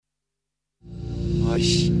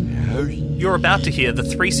You're about to hear the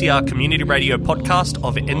 3CR Community Radio podcast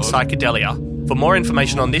of In Psychedelia. For more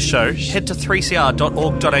information on this show, head to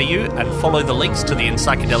 3cr.org.au and follow the links to the In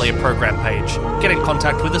Psychedelia program page. Get in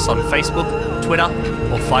contact with us on Facebook, Twitter,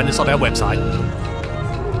 or find us on our website.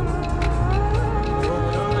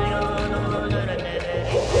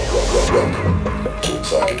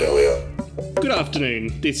 Good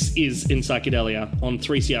afternoon. This is In Psychedelia on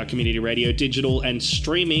 3CR Community Radio, digital and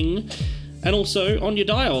streaming, and also on your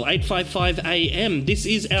dial, 855 AM. This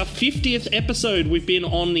is our 50th episode. We've been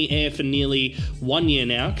on the air for nearly 1 year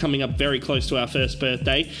now, coming up very close to our first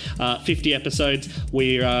birthday. 50 episodes.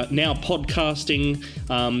 We're now podcasting.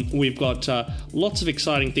 We've got lots of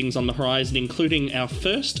exciting things on the horizon, including our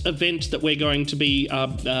first event that we're going to be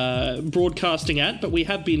broadcasting at, but we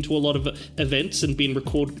have been to a lot of events and been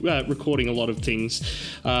recording a lot of things.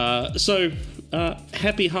 So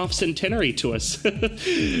happy half centenary to us.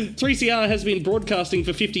 3CR has been broadcasting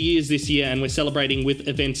for 50 years this year, and we're celebrating with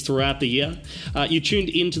events throughout the year. You tuned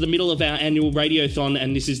into the middle of our annual Radiothon,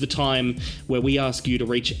 and this is the time where we ask you to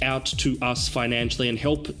reach out to us financially and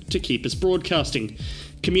help to keep us broadcasting.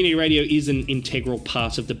 Community radio is an integral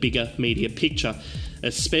part of the bigger media picture,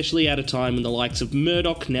 especially at a time when the likes of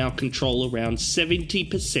Murdoch now control around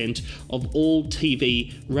 70% of all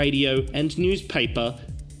TV, radio and newspaper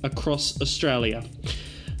across Australia.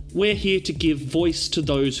 We're here to give voice to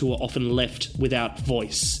those who are often left without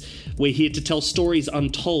voice. We're here to tell stories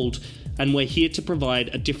untold, and we're here to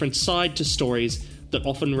provide a different side to stories that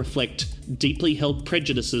often reflect deeply held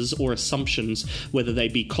prejudices or assumptions, whether they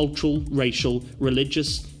be cultural, racial,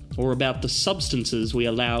 religious, or about the substances we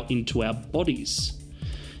allow into our bodies.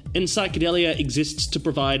 In Psychedelia exists to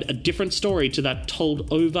provide a different story to that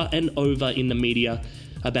told over and over in the media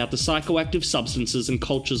about the psychoactive substances and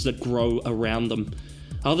cultures that grow around them.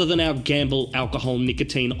 Other than our gamble, alcohol,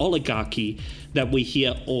 nicotine oligarchy that we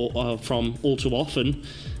hear from all too often,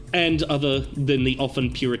 and other than the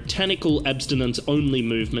often puritanical abstinence-only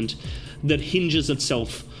movement that hinges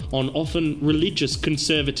itself on often religious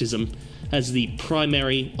conservatism as the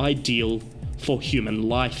primary ideal for human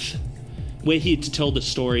life. We're here to tell the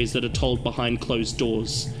stories that are told behind closed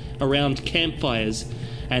doors, around campfires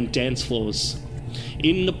and dance floors,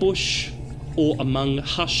 in the bush, or among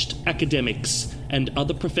hushed academics and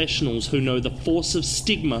other professionals who know the force of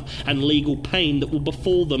stigma and legal pain that will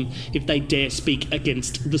befall them if they dare speak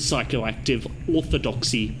against the psychoactive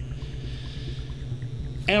orthodoxy.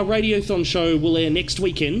 Our Radiothon show will air next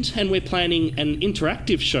weekend, and we're planning an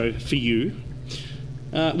interactive show for you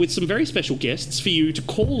with some very special guests for you to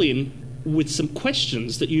call in with some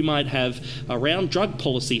questions that you might have around drug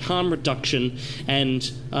policy, harm reduction,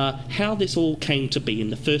 and how this all came to be in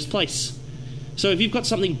the first place. So if you've got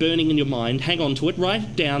something burning in your mind, hang on to it, write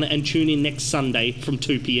it down, and tune in next Sunday from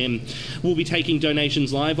 2 p.m. We'll be taking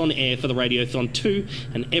donations live on air for the Radiothon too,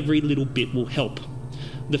 and every little bit will help.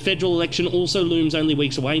 The federal election also looms only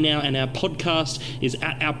weeks away now, and our podcast is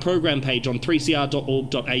at our program page on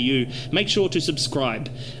 3cr.org.au. Make sure to subscribe.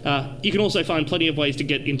 You can also find plenty of ways to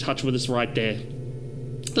get in touch with us right there.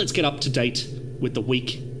 Let's get up to date with the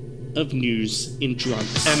week of news in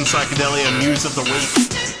drugs. And Psychedelia News of the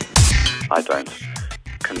Week. I don't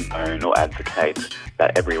condone or advocate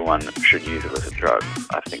that everyone should use illicit drugs.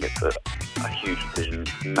 I think it's a huge decision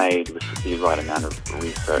made with the right amount of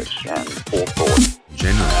research and forethought.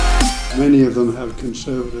 Many of them have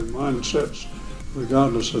conservative mindsets,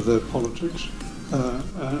 regardless of their politics,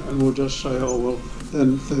 and will just say, oh, well,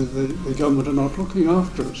 then the government are not looking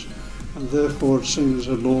after us, and therefore it's seen as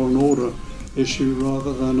a law and order issue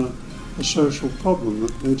rather than a social problem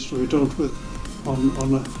that needs to be dealt with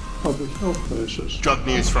on a public health basis. Drug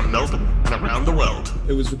news from Melbourne and around the world.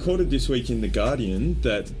 It was recorded this week in The Guardian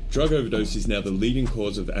that drug overdose is now the leading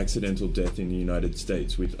cause of accidental death in the United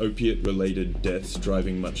States, with opiate-related deaths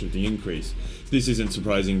driving much of the increase. This isn't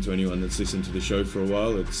surprising to anyone that's listened to the show for a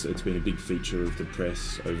while. It's been a big feature of the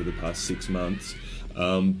press over the past 6 months.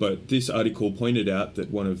 But this article pointed out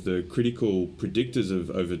that one of the critical predictors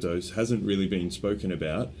of overdose hasn't really been spoken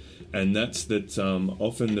about, and that's that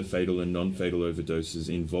often the fatal and non-fatal overdoses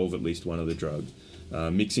involve at least one other drug.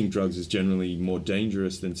 Mixing drugs is generally more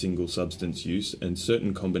dangerous than single substance use, and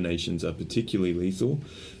certain combinations are particularly lethal,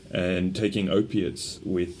 and taking opiates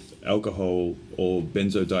with alcohol or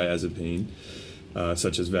benzodiazepine,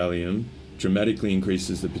 such as Valium, dramatically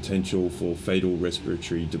increases the potential for fatal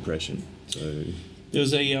respiratory depression. So there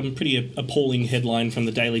was a pretty appalling headline from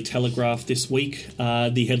the Daily Telegraph this week.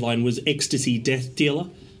 The headline was "Ecstasy Death Dealer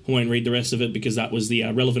I won't read the rest of it because that was the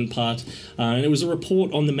relevant part. And it was a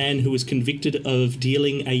report on the man who was convicted of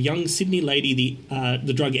dealing a young Sydney lady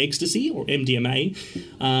the drug ecstasy, or MDMA,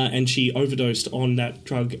 and she overdosed on that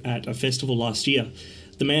drug at a festival last year.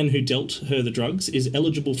 The man who dealt her the drugs is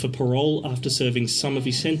eligible for parole after serving some of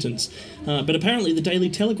his sentence. But apparently the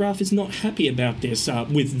Daily Telegraph is not happy about this,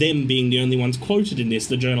 with them being the only ones quoted in this,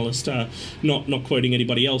 the journalist not quoting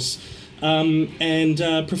anybody else, and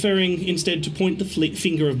preferring instead to point the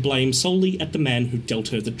finger of blame solely at the man who dealt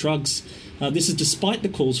her the drugs. This is despite the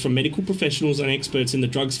calls from medical professionals and experts in the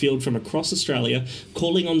drugs field from across Australia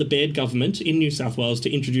calling on the Baird government in New South Wales to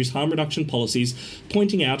introduce harm reduction policies,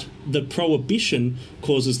 pointing out that prohibition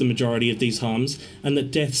causes the majority of these harms and that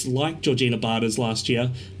deaths like Georgina Barter's last year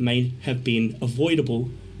may have been avoidable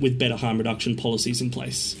with better harm reduction policies in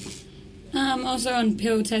place. Also on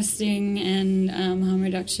pill testing and harm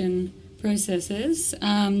reduction processes,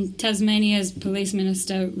 Tasmania's Police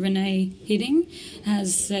Minister Renee Hidding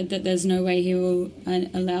has said that there's no way he will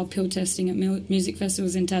allow pill testing at music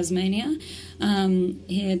festivals in Tasmania.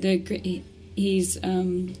 He's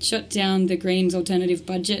shut down the Greens' alternative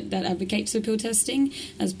budget that advocates for pill testing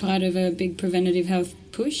as part of a big preventative health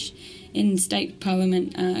push. In State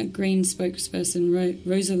Parliament, Greens spokesperson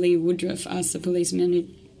Rosalie Woodruff asked the Police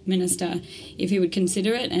Minister if he would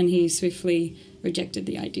consider it, and he swiftly rejected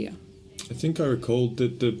the idea. I think I recalled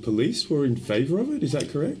that the police were in favour of it. Is that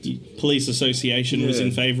correct? The Police Association was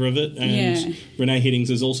in favour of it, and Renee Hiddings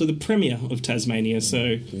is also the Premier of Tasmania, so...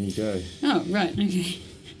 There you go. Oh, right, okay.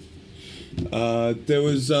 There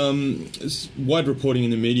was wide reporting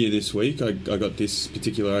in the media this week. I got this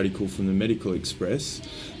particular article from the Medical Express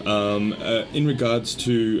in regards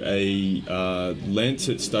to a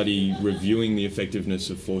Lancet study reviewing the effectiveness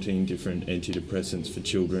of 14 different antidepressants for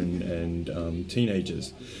children and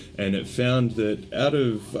teenagers, and it found that out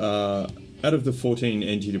of the 14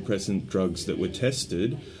 antidepressant drugs that were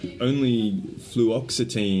tested, only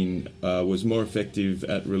fluoxetine was more effective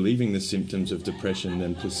at relieving the symptoms of depression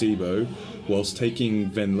than placebo, whilst taking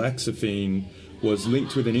venlafaxine was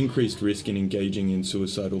linked with an increased risk in engaging in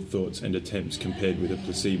suicidal thoughts and attempts compared with a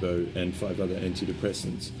placebo and 5 other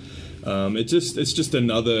antidepressants. It's just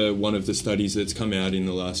another one of the studies that's come out in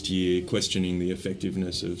the last year questioning the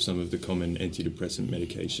effectiveness of some of the common antidepressant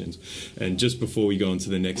medications. And just before we go on to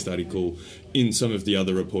the next article, in some of the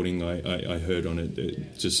other reporting I heard on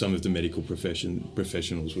it, just some of the medical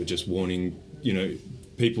professionals were just warning,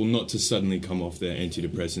 people not to suddenly come off their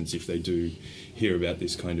antidepressants if they do hear about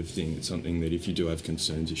this kind of thing. It's something that if you do have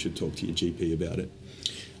concerns, you should talk to your GP about it.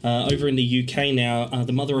 Over in the UK now,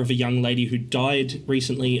 the mother of a young lady who died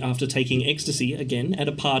recently after taking ecstasy, again, at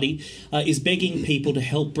a party, is begging people to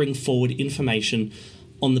help bring forward information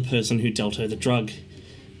on the person who dealt her the drug.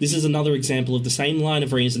 This is another example of the same line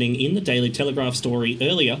of reasoning in the Daily Telegraph story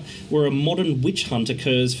earlier, where a modern witch hunt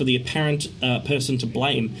occurs for the apparent person to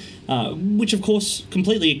blame, which of course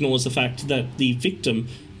completely ignores the fact that the victim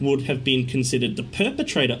would have been considered the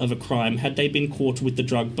perpetrator of a crime had they been caught with the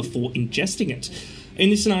drug before ingesting it. In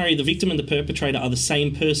this scenario, the victim and the perpetrator are the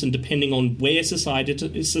same person depending on where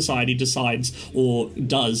society decides or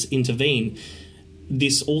does intervene.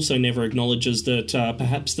 This also never acknowledges that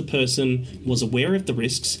perhaps the person was aware of the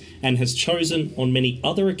risks and has chosen on many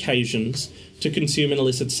other occasions to consume an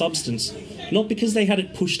illicit substance, not because they had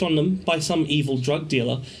it pushed on them by some evil drug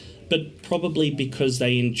dealer, but probably because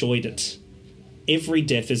they enjoyed it. Every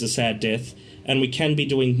death is a sad death, and we can be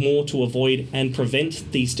doing more to avoid and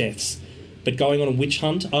prevent these deaths. But going on a witch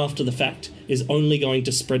hunt after the fact is only going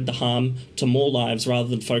to spread the harm to more lives rather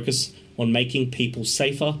than focus on making people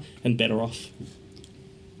safer and better off.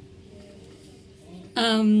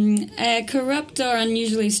 A corrupt or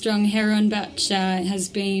unusually strong heroin batch has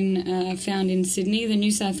been found in Sydney. The New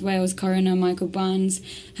South Wales coroner, Michael Barnes,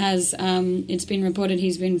 it's been reported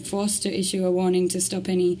he's been forced to issue a warning to stop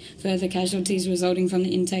any further casualties resulting from the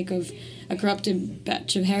intake of a corrupted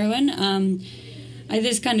batch of heroin.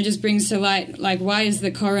 This kind of just brings to light, why is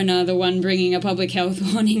the coroner the one bringing a public health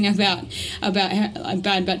warning about a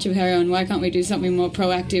bad batch of heroin? Why can't we do something more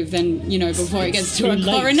proactive than, before it gets to a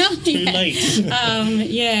coroner? Too late.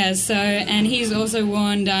 And he's also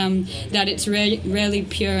warned that it's rarely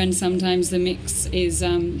pure, and sometimes the mix is,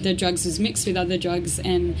 the drugs is mixed with other drugs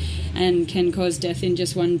and can cause death in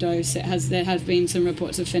just one dose. There have been some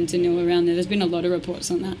reports of fentanyl around there. There's been a lot of reports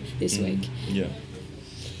on that this week. Yeah.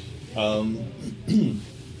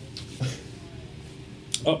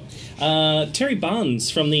 Terry Barnes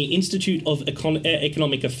from the Institute of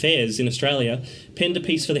Economic Affairs in Australia penned a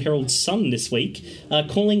piece for the Herald Sun this week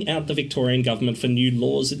calling out the Victorian government for new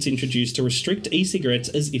laws it's introduced to restrict e-cigarettes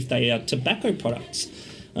as if they are tobacco products.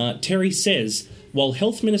 Terry says, While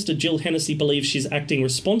Health Minister Jill Hennessy believes she's acting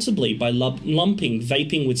responsibly by lumping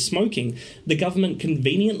vaping with smoking, the government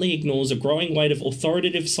conveniently ignores a growing weight of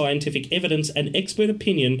authoritative scientific evidence and expert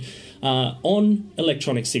opinion on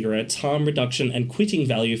electronic cigarettes, harm reduction and quitting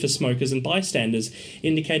value for smokers and bystanders,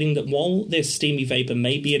 indicating that while their steamy vapour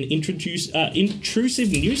may be an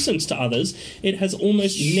intrusive nuisance to others, it has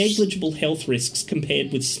almost negligible health risks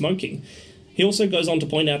compared with smoking. He also goes on to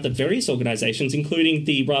point out that various organisations, including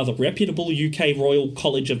the rather reputable UK Royal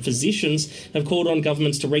College of Physicians, have called on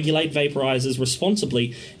governments to regulate vaporisers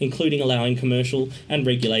responsibly, including allowing commercial and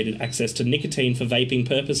regulated access to nicotine for vaping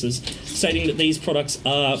purposes, stating that these products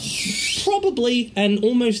are probably and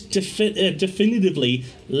almost definitively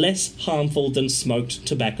less harmful than smoked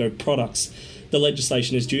tobacco products. The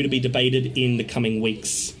legislation is due to be debated in the coming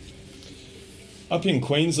weeks. Up in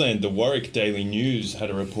Queensland, the Warwick Daily News had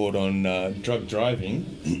a report on drug driving,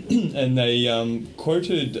 and they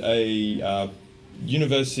quoted a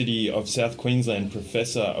University of South Queensland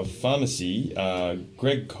professor of pharmacy,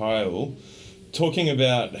 Greg Kyle, talking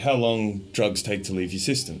about how long drugs take to leave your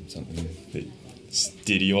system. Something that's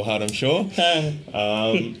dear to your heart, I'm sure.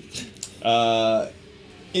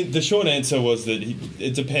 The short answer was that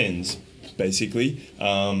it depends, basically.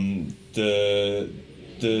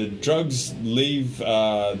 The drugs leave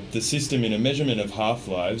the system in a measurement of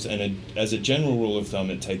half-lives, and as a general rule of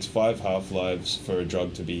thumb, it takes 5 half-lives for a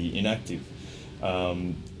drug to be inactive.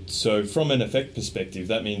 So from an effect perspective,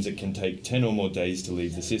 that means it can take 10 or more days to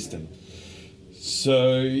leave the system.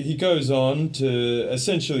 So he goes on to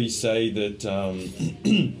essentially say that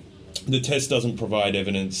the test doesn't provide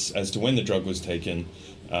evidence as to when the drug was taken.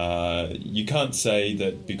 You can't say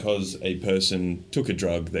that because a person took a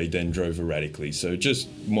drug, they then drove erratically. So just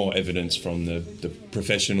more evidence from the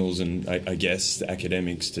professionals and, I guess, the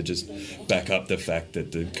academics to just back up the fact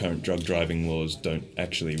that the current drug driving laws don't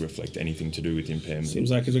actually reflect anything to do with impairment. Seems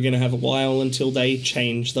like we're going to have a while until they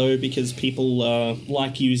change, though, because people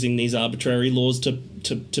like using these arbitrary laws to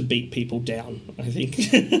beat people down, I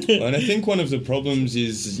think. And I think one of the problems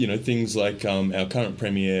is, things like our current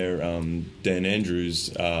Premier, Dan Andrews'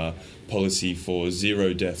 policy for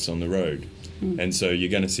 0 deaths on the road. And so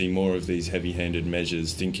you're going to see more of these heavy-handed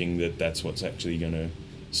measures thinking that that's what's actually going to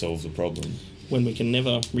solve the problem. When we can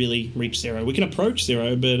never really reach 0. We can approach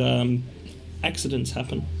 0, but accidents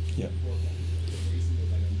happen. Yeah.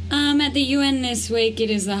 At the UN this week, it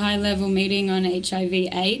is the high-level meeting on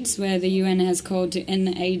HIV/AIDS, where the UN has called to end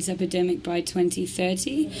the AIDS epidemic by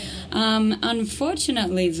 2030.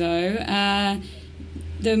 Unfortunately, though,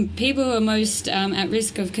 the people who are most at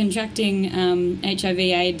risk of contracting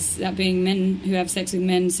HIV/AIDS, that being men who have sex with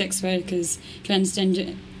men, sex workers,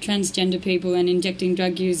 transgender people and injecting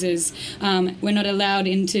drug users, were not allowed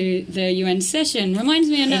into the UN session. Reminds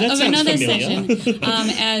me of another familiar. session,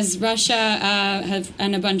 as Russia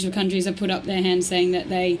and a bunch of countries have put up their hands saying that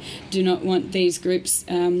they do not want these groups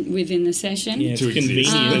within the session. Yeah, it's To convenient.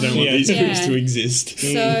 exist. They don't want these groups Yeah. to exist.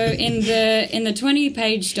 So in the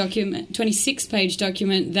 26-page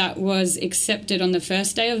document that was accepted on the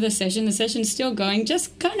first day of the session's still going,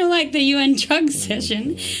 just kind of like the UN drug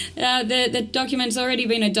session. The document's already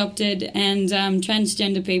been adopted, and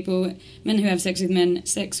transgender people, men who have sex with men,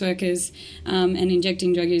 sex workers, and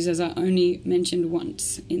injecting drug users are only mentioned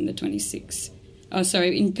once in the 26. Oh,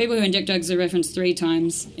 sorry, people who inject drugs are referenced 3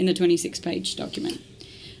 times in the 26-page document.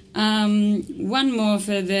 One more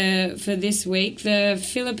for this week. The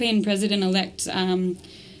Philippine president-elect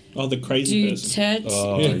The crazy person.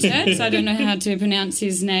 Duterte, I don't know how to pronounce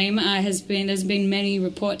his name. There's been many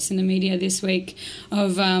reports in the media this week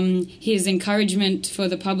of his encouragement for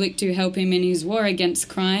the public to help him in his war against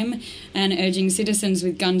crime, and urging citizens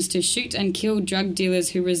with guns to shoot and kill drug dealers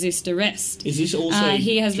who resist arrest. Is this also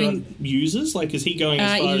he has drug users? Like, is he going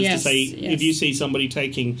as far as to say, yes. if you see somebody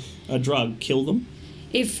taking a drug, kill them?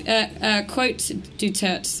 If, quote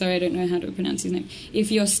Duterte, sorry, I don't know how to pronounce his name.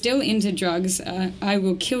 If you're still into drugs, I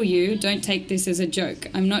will kill you. Don't take this as a joke.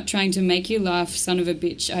 I'm not trying to make you laugh, son of a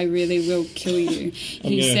bitch. I really will kill you.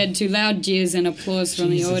 He said to loud jeers and applause from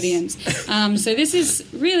the audience. So this is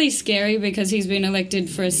really scary because he's been elected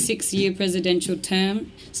for a 6-year presidential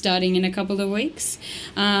term starting in a couple of weeks.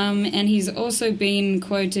 And he's also been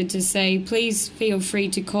quoted to say, please feel free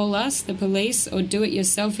to call us, the police, or do it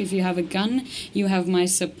yourself if you have a gun. You have my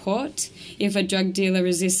support. If a drug dealer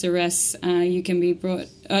resists arrest, you can be brought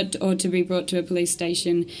or to be brought to a police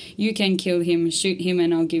station. You can kill him, shoot him,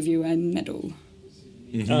 and I'll give you a medal.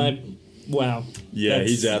 Wow. Yeah,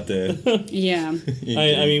 he's out there. Yeah.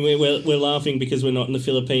 I mean, we're laughing because we're not in the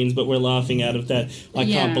Philippines, but we're laughing out of that. I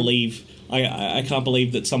can't believe I can't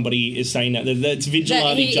believe that somebody is saying that. That's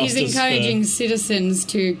vigilante justice. He's encouraging citizens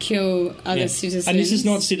to kill other citizens. And this is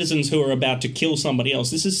not citizens who are about to kill somebody else.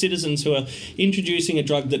 This is citizens who are introducing a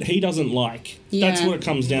drug that he doesn't like. Yeah. That's what it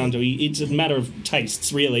comes down to. It's a matter of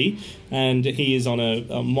tastes, really. And he is on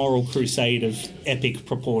a moral crusade of epic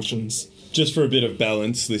proportions. Just for a bit of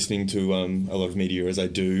balance, listening to a lot of media as I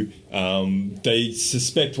do, they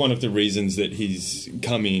suspect one of the reasons that he's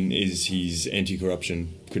come in is his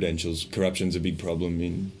anti-corruption credentials. Corruption's a big problem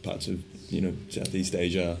in parts of, Southeast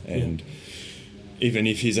Asia, and even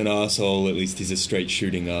if he's an arsehole, at least he's a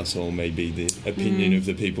straight-shooting arsehole, may be the opinion of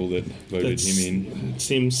the people that voted him in. It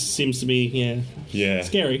seems to be,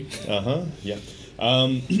 scary. Yeah.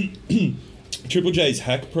 Triple J's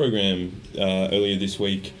hack program earlier this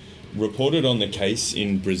week reported on the case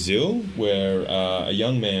in Brazil where a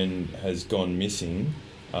young man has gone missing,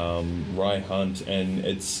 Rai Hunt, and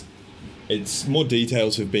it's more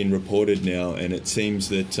details have been reported now, and it seems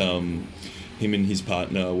that him and his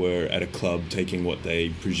partner were at a club taking what they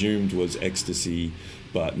presumed was ecstasy,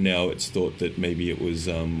 but now it's thought that maybe it was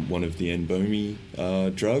one of the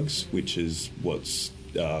Nbomi drugs, which is what's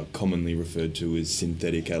commonly referred to as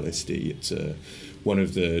synthetic LSD. It's one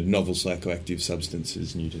of the novel psychoactive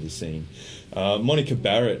substances new to the scene. Monica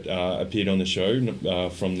Barrett appeared on the show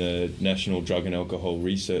from the National Drug and Alcohol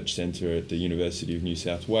Research Centre at the University of New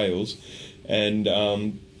South Wales, and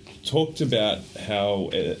talked about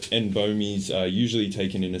how Nbomis are usually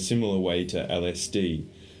taken in a similar way to LSD.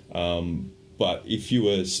 But if you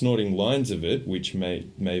were snorting lines of it, which may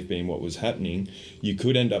have been what was happening, you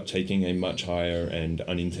could end up taking a much higher and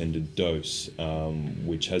unintended dose,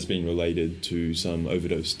 which has been related to some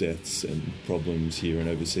overdose deaths and problems here and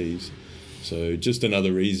overseas. So just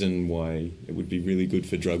another reason why it would be really good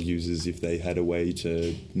for drug users if they had a way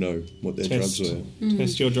to know what their drugs were.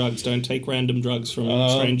 Test your drugs. Don't take random drugs from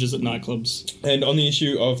strangers at nightclubs. And on the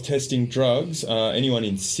issue of testing drugs, anyone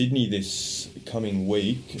in Sydney this coming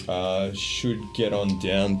week should get on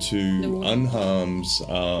down to Unharm's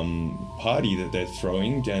party that they're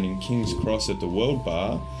throwing down in King's Cross at the World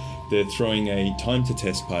Bar. They're throwing a time to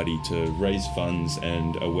test party to raise funds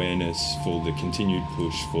and awareness for the continued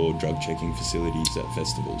push for drug checking facilities at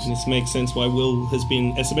festivals. This makes sense why Will has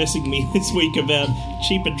been SMSing me this week about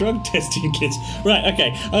cheaper drug testing kits. Right,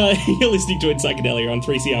 okay. You're listening to In Psychedelia on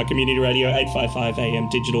 3CR Community Radio, 855 AM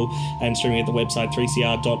digital, and streaming at the website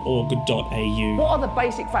 3cr.org.au. What are the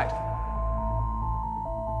basic facts?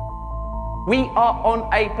 We are on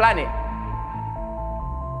a planet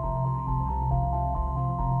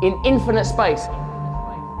in infinite space.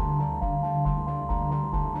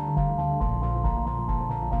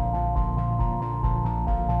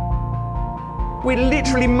 We're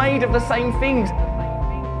literally made of the same things.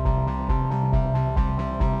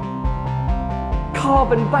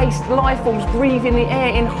 Carbon-based life forms breathe in the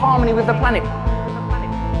air in harmony with the planet.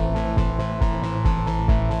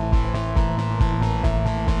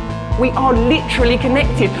 We are literally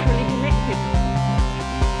connected.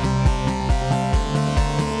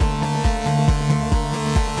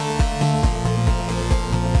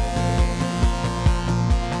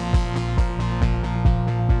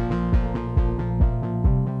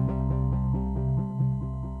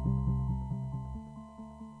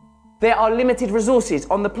 There are limited resources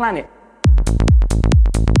on the planet.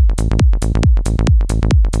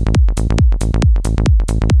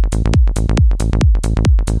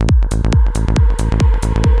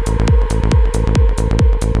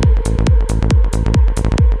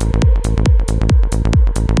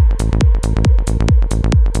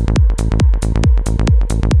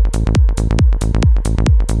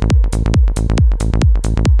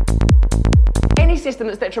 Any system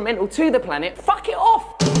that's detrimental to the planet, fuck it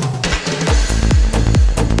off!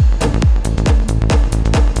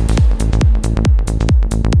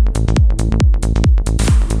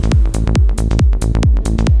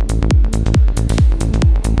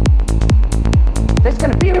 There's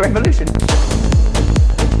going to be a revolution.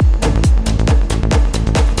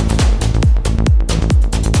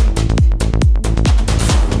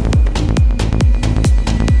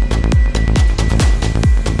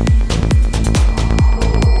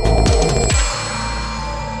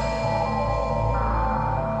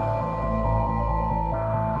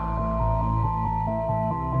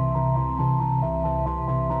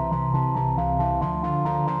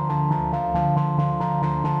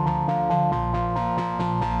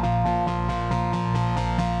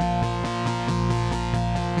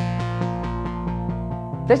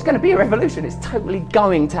 There's going to be a revolution. It's totally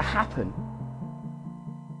going to happen.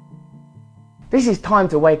 This is time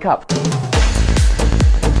to wake up.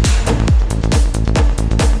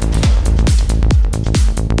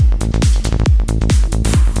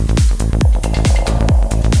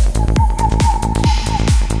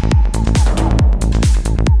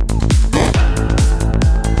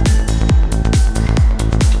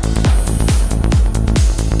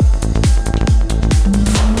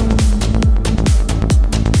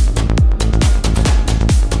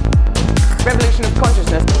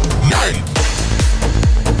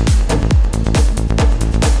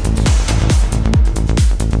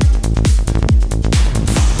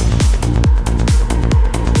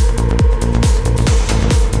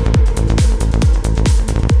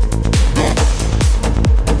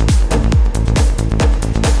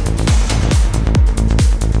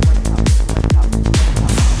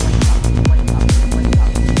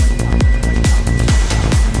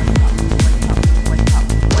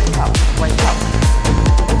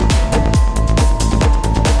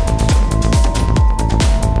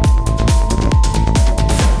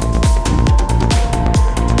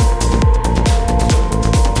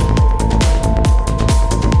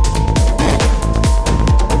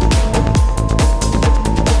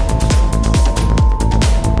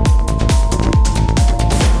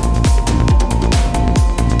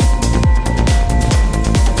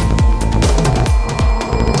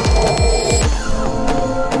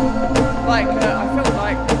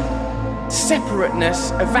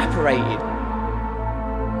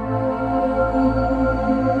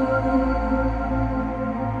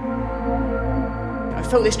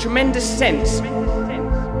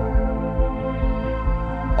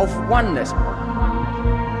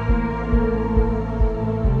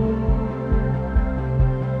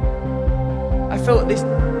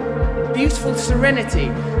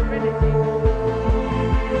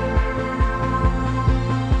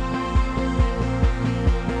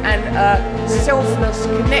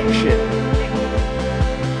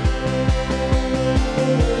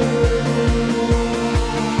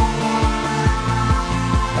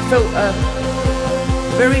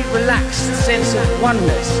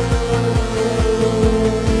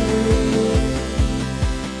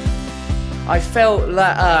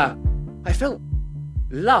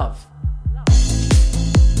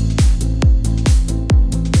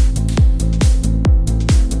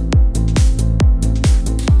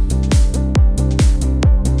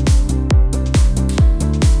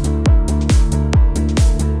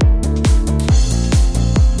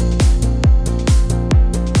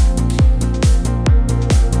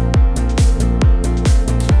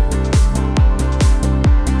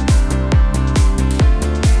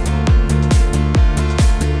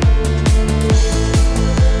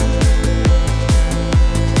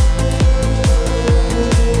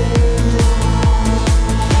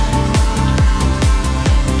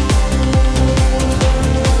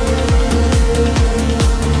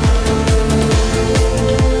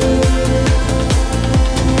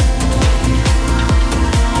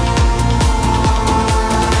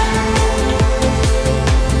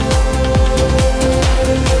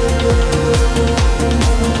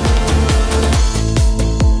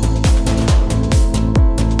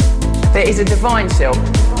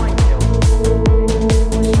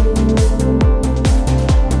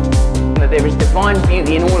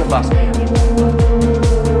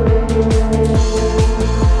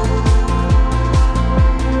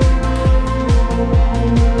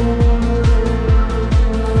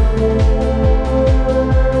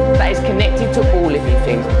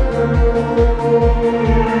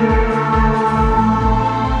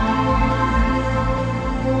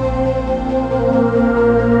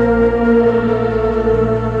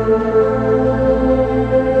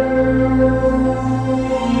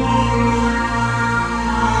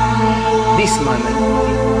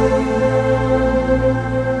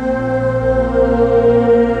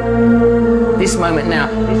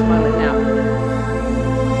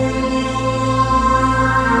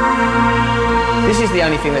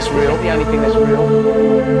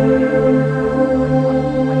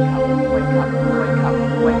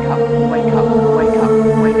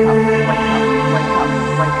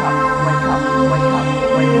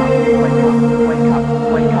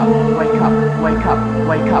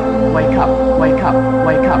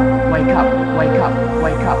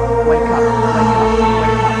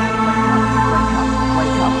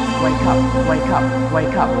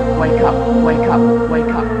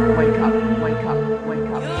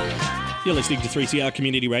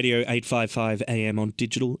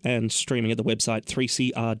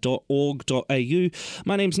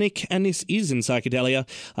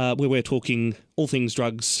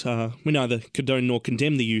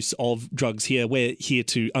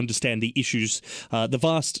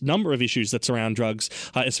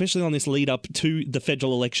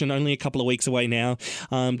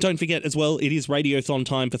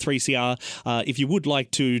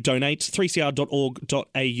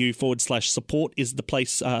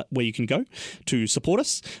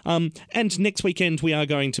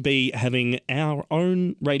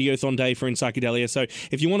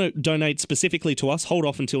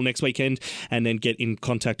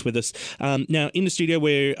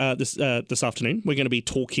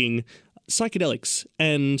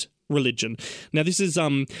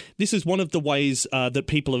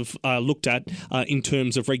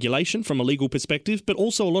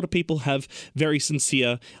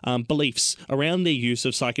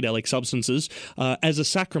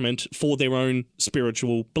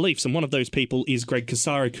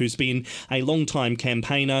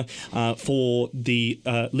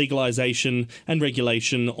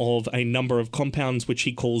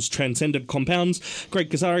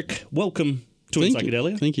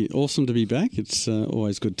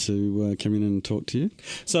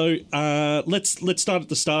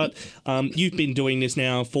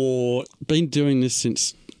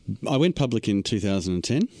 I went public in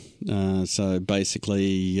 2010. So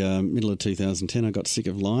basically, middle of 2010, I got sick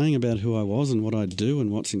of lying about who I was and what I do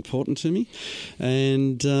and what's important to me.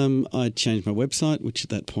 And I changed my website, which at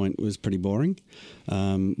that point was pretty boring,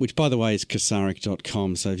 which, by the way, is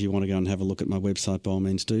Kasarik.com. So if you want to go and have a look at my website, by all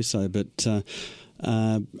means do so. But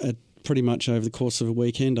pretty much over the course of a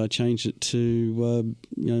weekend, I changed it to,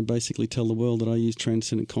 basically tell the world that I use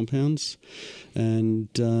transcendent compounds. And,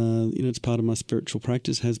 it's part of my spiritual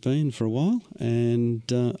practice, has been for a while. And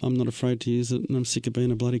I'm not afraid to use it, and I'm sick of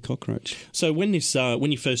being a bloody cockroach. So when you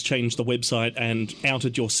first changed the website and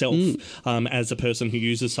outed yourself as a person who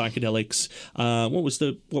uses psychedelics, what was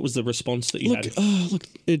the response that you had? Look,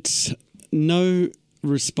 it's no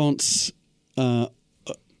response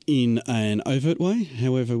in an overt way.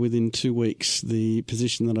 However, within 2 weeks, the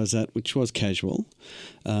position that I was at, which was casual,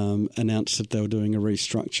 announced that they were doing a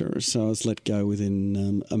restructure. So I was let go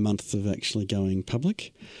within a month of actually going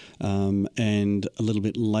public. And a little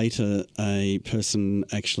bit later, a person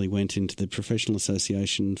actually went into the professional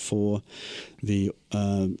association for the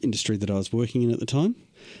industry that I was working in at the time,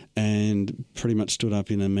 and pretty much stood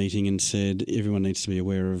up in a meeting and said everyone needs to be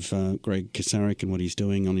aware of Greg Kasarik and what he's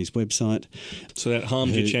doing on his website. So that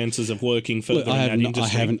harmed your chances of working further in that industry? I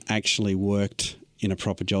haven't actually worked in a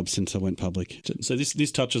proper job since I went public. So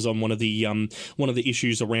this touches on one of the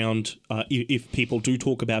issues around if people do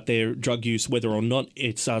talk about their drug use, whether or not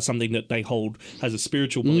it's something that they hold as a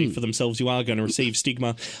spiritual belief for themselves. You are going to receive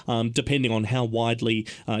stigma depending on how widely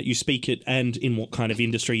you speak it and in what kind of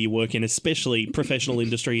industry you work in, especially professional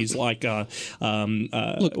industries like anything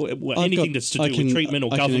that's to do with treatment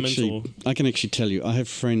or government. I can actually tell you, I have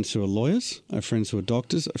friends who are lawyers, I have friends who are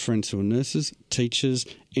doctors, I have friends who are nurses, teachers,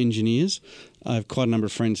 engineers. I have quite a number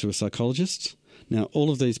of friends who are psychologists. Now,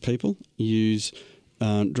 all of these people use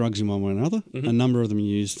drugs in one way or another. Mm-hmm. A number of them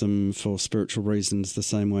use them for spiritual reasons the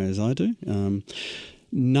same way as I do.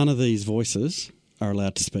 None of these voices are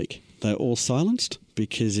allowed to speak. They're all silenced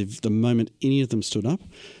because if the moment any of them stood up,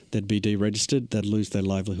 they'd be deregistered, they'd lose their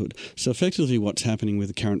livelihood. So effectively what's happening with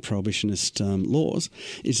the current prohibitionist laws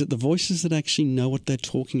is that the voices that actually know what they're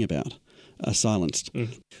talking about are silenced.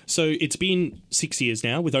 So it's been 6 years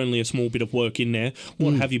now with only a small bit of work in there.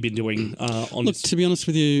 What have you been doing on this? To be honest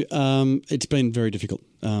with you, it's been very difficult.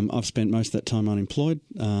 I've spent most of that time unemployed.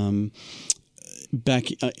 There's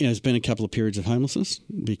been a couple of periods of homelessness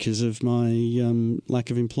because of my lack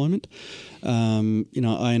of employment.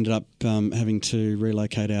 I ended up having to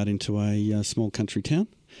relocate out into a small country town.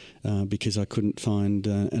 Because I couldn't find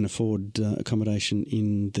and afford accommodation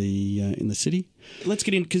in the city. Let's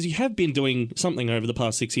get in, because you have been doing something over the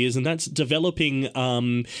past 6 years, and that's developing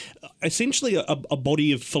essentially a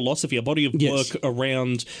body of philosophy, a body of work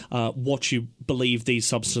around what you believe these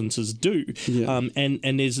substances do. Yeah.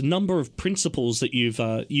 And there's a number of principles that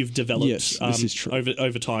you've developed this is true.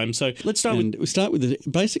 over time. So let's start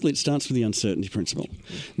basically it starts with the uncertainty principle.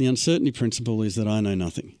 The uncertainty principle is that I know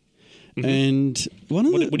nothing. Mm-hmm. And what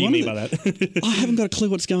do you mean by that? I haven't got a clue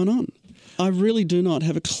what's going on. I really do not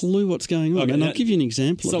have a clue what's going on. Okay, and I'll give you an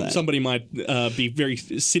example of that. Somebody might be very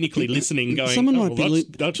cynically listening, going,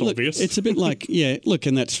 that's obvious. It's a bit like,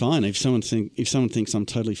 and that's fine. If someone thinks I'm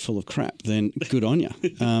totally full of crap, then good on you,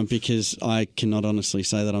 because I cannot honestly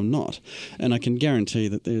say that I'm not. And I can guarantee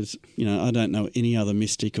that there's, I don't know any other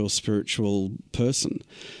mystic or spiritual person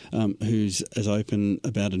who's as open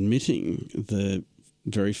about admitting the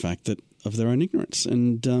very fact that of their own ignorance.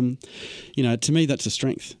 And, to me, that's a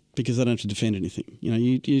strength because I don't have to defend anything.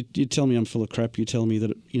 You tell me I'm full of crap. You tell me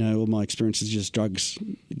that, all my experience is just drugs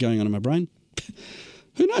going on in my brain.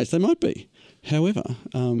 Who knows? They might be. However,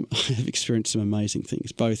 I have experienced some amazing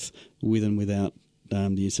things, both with and without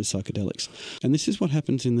the use of psychedelics. And this is what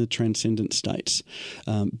happens in the transcendent states,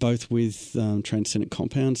 both with transcendent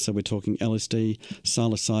compounds. So we're talking LSD,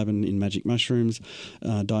 psilocybin in magic mushrooms,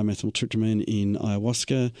 dimethyltryptamine in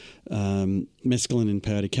ayahuasca, mescaline in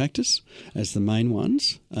peyote cactus as the main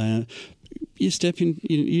ones. You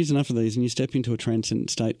use enough of these and you step into a transcendent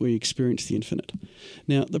state where you experience the infinite.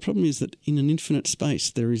 Now, the problem is that in an infinite space,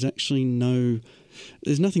 there is actually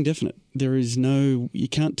there's nothing definite. You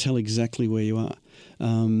can't tell exactly where you are.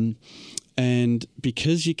 And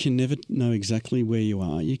because you can never know exactly where you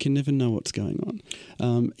are, you can never know what's going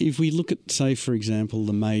on. If we look at, say, for example,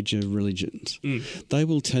 the major religions, they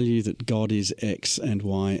will tell you that God is X and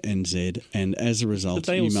Y and Z, and as a result,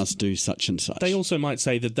 you must do such and such. They also might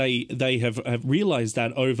say that they have realised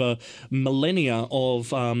that over millennia of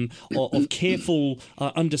careful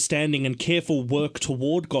understanding and careful work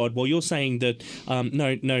toward God, while you're saying that,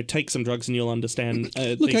 no, take some drugs and you'll understand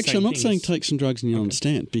Look, actually, I'm not saying take some drugs and you'll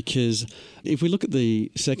understand, because If we look at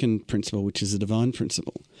the second principle, which is the divine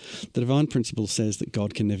principle says that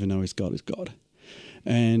God can never know his God is God.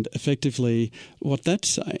 And effectively, what that's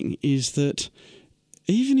saying is that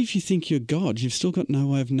even if you think you're God, you've still got no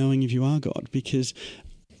way of knowing if you are God, because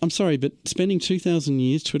I'm sorry, but spending 2,000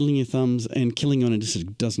 years twiddling your thumbs and killing on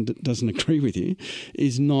it doesn't agree with you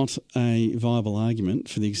is not a viable argument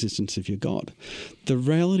for the existence of your God. The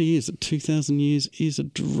reality is that 2,000 years is a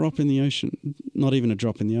drop in the ocean. Not even a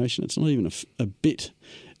drop in the ocean. It's not even a bit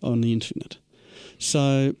on the infinite.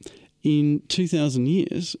 So in 2,000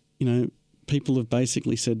 years, people have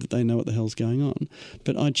basically said that they know what the hell's going on.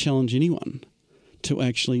 But I challenge anyone to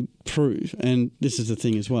actually prove, and this is the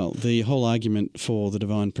thing as well, the whole argument for the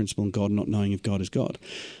divine principle and God not knowing if God is God.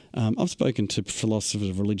 I've spoken to philosophers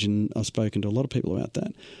of religion, I've spoken to a lot of people about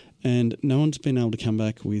that, and no one's been able to come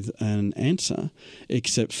back with an answer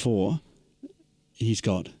except for he's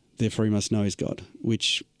God, therefore he must know he's God,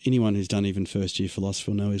 which anyone who's done even first year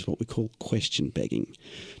philosophy will know is what we call question begging.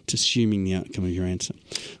 It's assuming the outcome of your answer.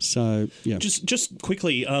 So, yeah. Just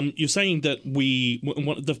quickly, you're saying that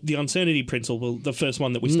the uncertainty principle, the first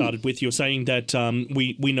one that we started with, you're saying that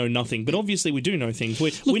we know nothing, but obviously we do know things.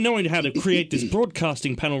 We know how to create this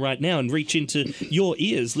broadcasting panel right now and reach into your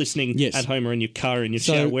ears listening at home or in your car, in your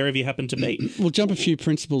shower, wherever you happen to be. We'll jump a few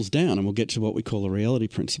principles down and we'll get to what we call a reality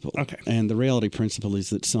principle. Okay. And the reality principle is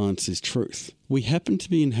that science is truth. We happen to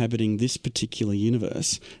be inhabiting this particular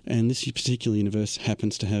universe, and this particular universe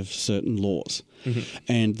happens to have certain laws. Mm-hmm.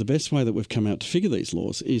 And the best way that we've come out to figure these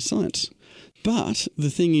laws is science. But the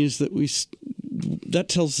thing is that that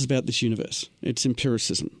tells us about this universe. It's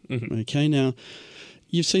empiricism. Mm-hmm. Okay, now,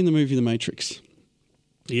 you've seen the movie The Matrix.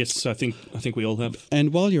 Yes, I think we all have.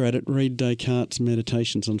 And while you're at it, read Descartes'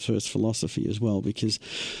 Meditations on First Philosophy as well, because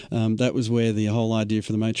that was where the whole idea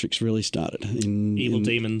for the Matrix really started. Evil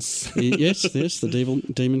demons. Yes, the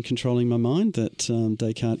demon controlling my mind that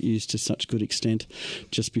Descartes used to such good extent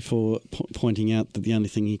just before pointing out that the only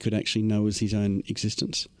thing he could actually know was his own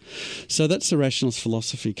existence. So that's the rationalist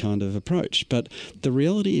philosophy kind of approach. But the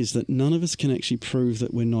reality is that none of us can actually prove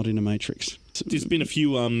that we're not in a matrix. There's been a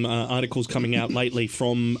few articles coming out lately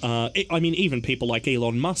from, even people like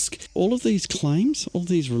Elon Musk. All of these claims, all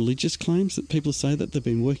these religious claims that people say that they've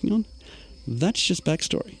been working on, that's just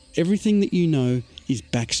backstory. Everything that you know is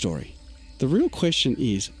backstory. The real question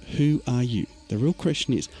is, who are you? The real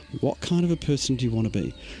question is, what kind of a person do you want to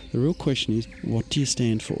be? The real question is, what do you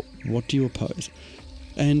stand for? What do you oppose?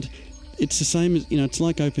 And it's the same as, it's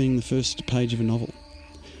like opening the first page of a novel.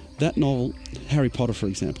 That novel, Harry Potter, for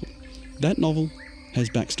example, that novel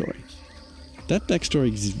has backstory. That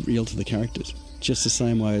backstory is real to the characters, just the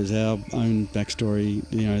same way as our own backstory,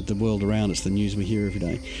 the world around us, the news we hear every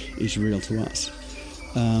day, is real to us.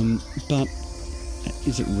 But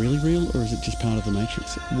is it really real, or is it just part of the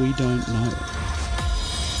matrix? We don't know.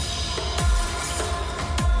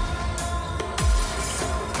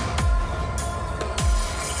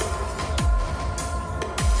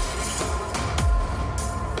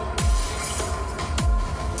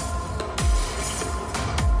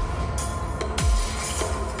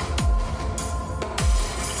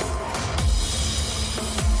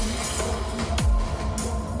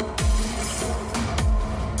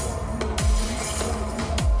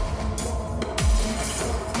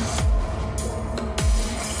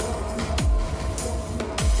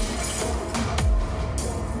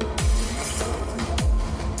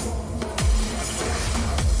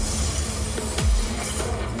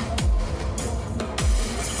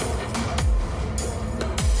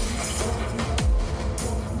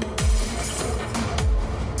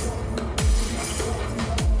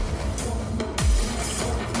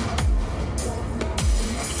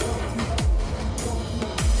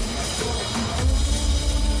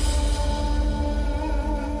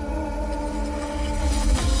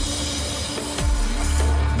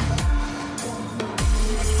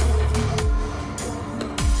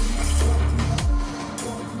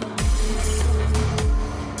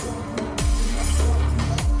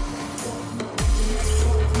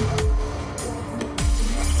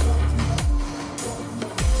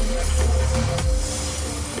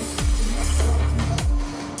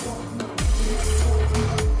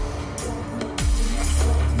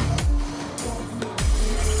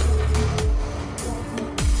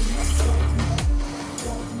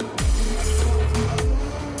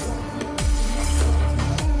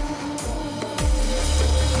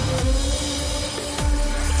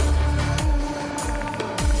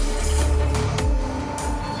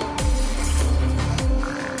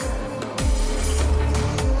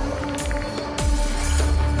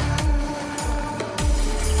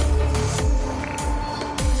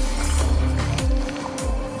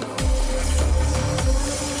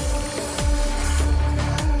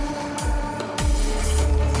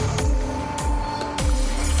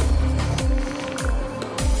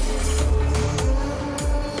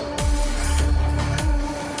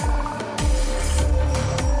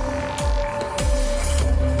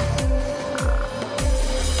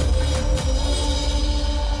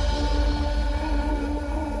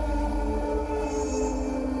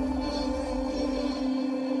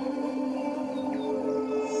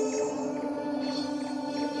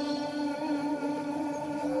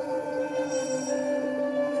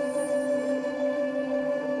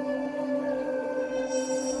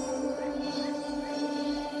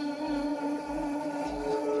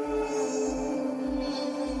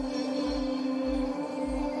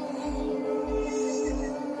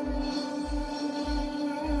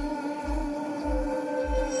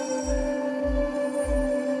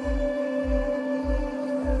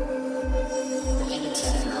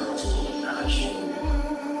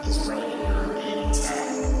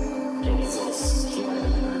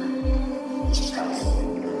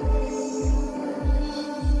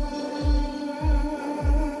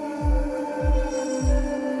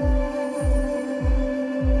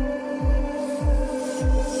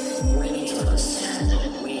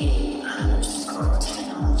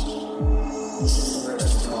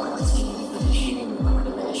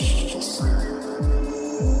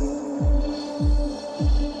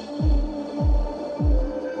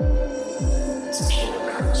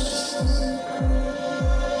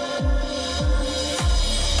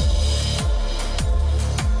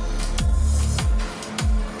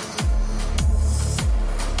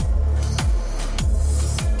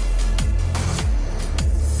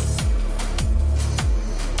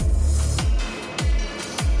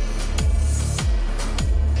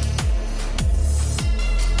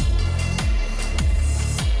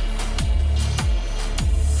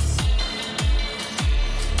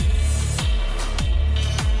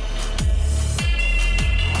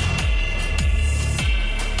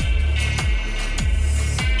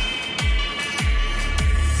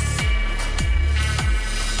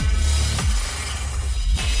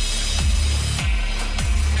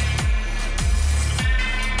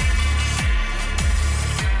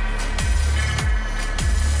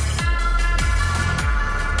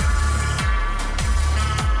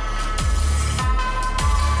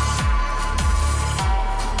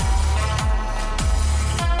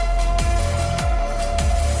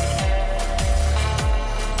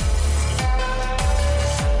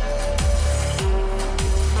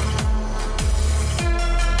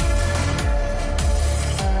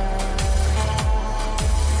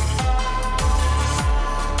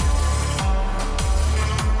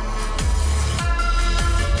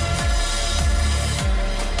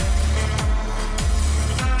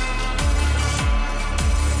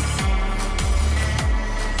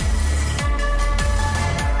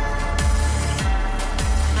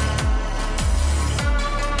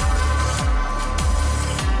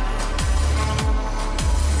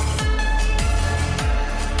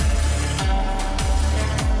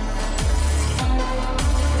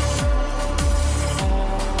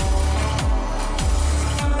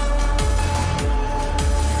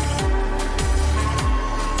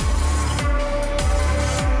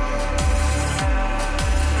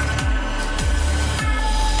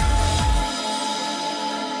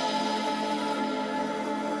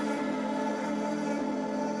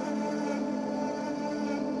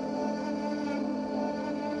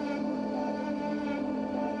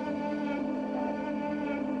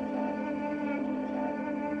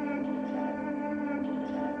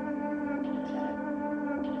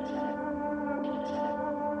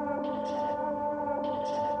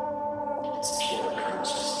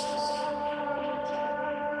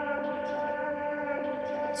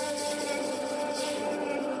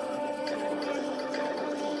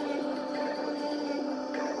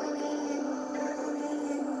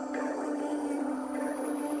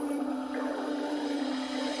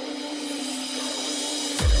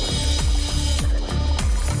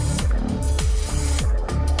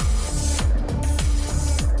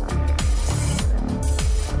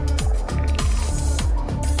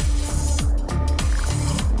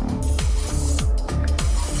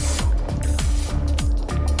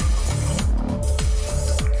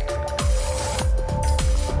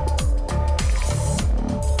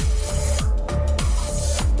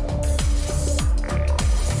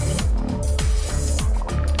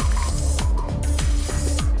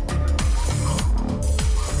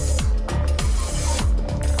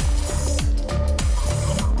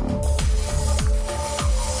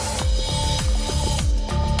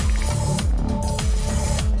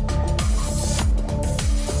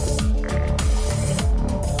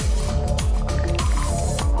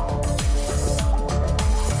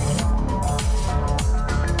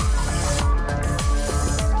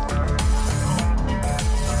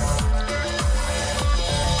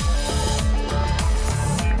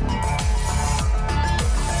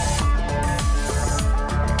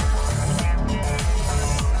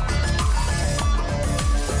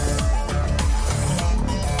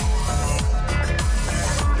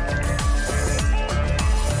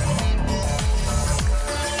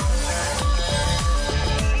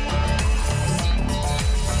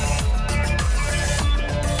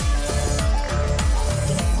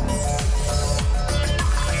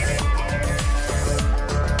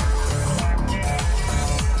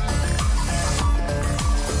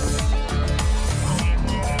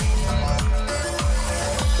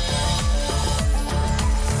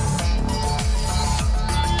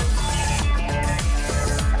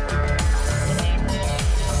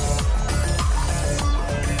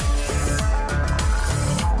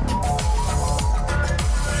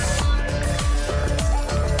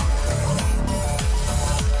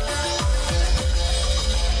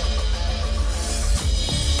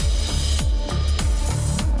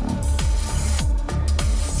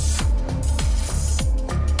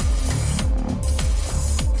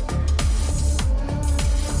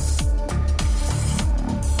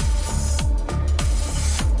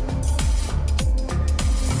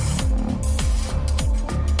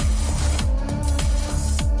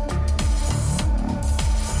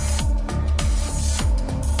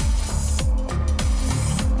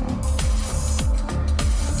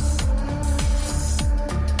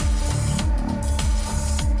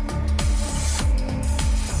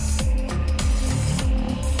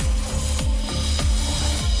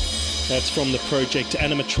 That's from the project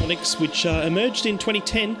Animatronics, which emerged in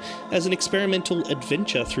 2010 as an experimental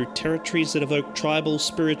adventure through territories that evoke tribal,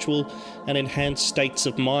 spiritual, and enhanced states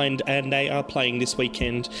of mind. And they are playing this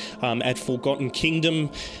weekend at Forgotten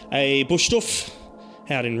Kingdom, a bush stuff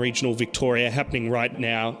out in regional Victoria, happening right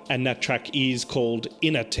now, and that track is called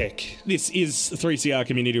Inner Tech. This is 3CR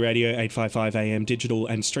Community Radio, 855 AM digital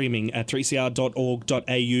and streaming at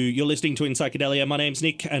 3cr.org.au. You're listening to In Psychedelia. My name's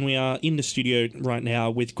Nick, and we are in the studio right now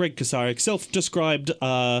with Greg Kasarik, self-described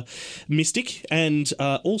mystic, and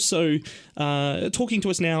also talking to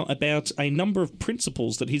us now about a number of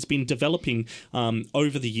principles that he's been developing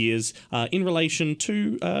over the years in relation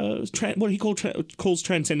to what he calls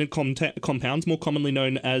transcendent compounds, more commonly known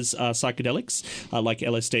as psychedelics, like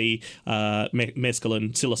LSD,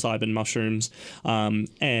 mescaline, psilocybin mushrooms,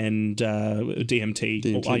 and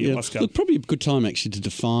DMT or ayahuasca. Yeah. Look, probably a good time actually to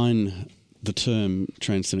define the term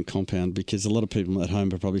transcendent compound, because a lot of people at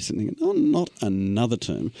home are probably sitting thinking, oh, not another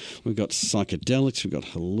term. We've got psychedelics, we've got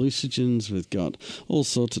hallucinogens, we've got all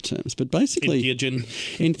sorts of terms. But basically...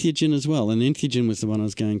 Entheogen as well. And entheogen was the one I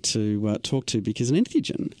was going to talk to, because an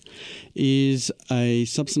entheogen is a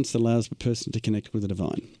substance that allows a person to connect with the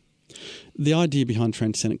divine. The idea behind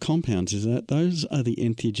transcendent compounds is that those are the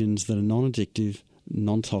entheogens that are non-addictive,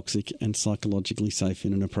 non-toxic and psychologically safe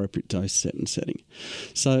in an appropriate dose, set and setting.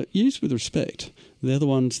 So used with respect, they're the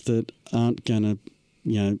ones that aren't going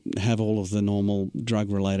to have all of the normal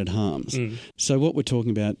drug-related harms. So what we're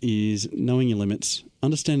talking about is knowing your limits,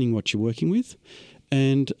 understanding what you're working with,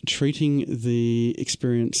 and treating the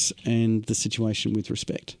experience and the situation with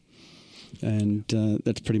respect. And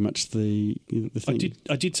that's pretty much the thing.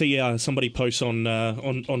 I did see somebody post on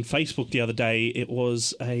Facebook the other day. It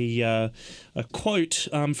was a quote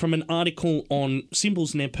from an article on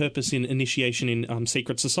symbols and their purpose in initiation in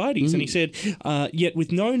secret societies, and he said, "Yet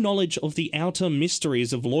with no knowledge of the outer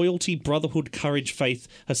mysteries of loyalty, brotherhood, courage, faith,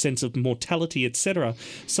 a sense of mortality, etc.,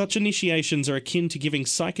 such initiations are akin to giving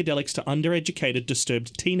psychedelics to undereducated,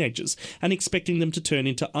 disturbed teenagers and expecting them to turn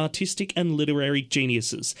into artistic and literary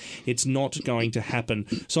geniuses. It's not going to happen."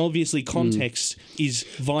 So obviously context is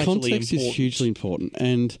vitally important. Context is hugely important.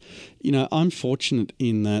 And, I'm fortunate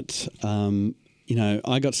in that,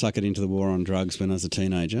 I got suckered into the war on drugs when I was a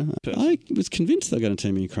teenager. I was convinced they were going to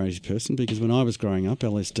turn me a crazy person, because when I was growing up,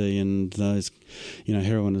 LSD and those,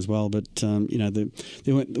 heroin as well, but, there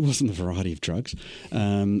wasn't a variety of drugs.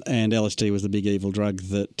 And LSD was the big evil drug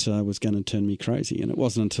that was going to turn me crazy. And it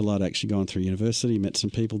wasn't until I'd actually gone through university, met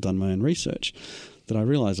some people, done my own research, that I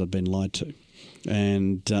realised I'd been lied to.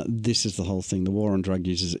 And this is the whole thing. The war on drug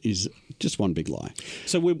users is just one big lie.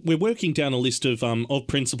 So we're working down a list of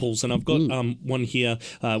principles, and I've got one here.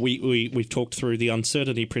 We've talked through the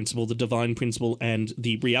uncertainty principle, the divine principle, and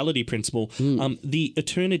the reality principle. The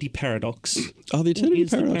eternity paradox. Oh, the eternity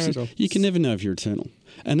paradox. You can never know if you're eternal.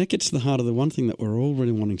 And that gets to the heart of the one thing that we're all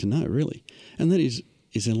really wanting to know, really. And that is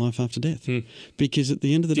there life after death? Because at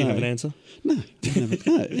the end of the day... Do you have an answer? No.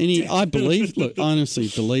 I honestly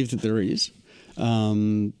believe that there is.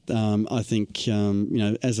 I think,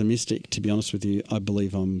 as a mystic, to be honest with you, I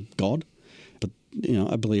believe I'm God. But,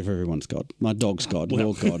 I believe everyone's God. My dog's God. We're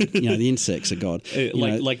all God. The insects are God.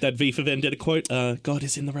 Like that V for Vendetta quote, God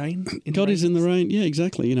is in the rain. God is in the rain. Yeah,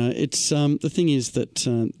 exactly. It's the thing is that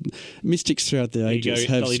mystics throughout the ages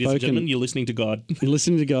have ladies spoken. And gentlemen, you're listening to God. You're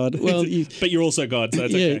listening to God. Well, but you're also God, so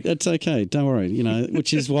that's okay. Yeah, that's okay. Don't worry.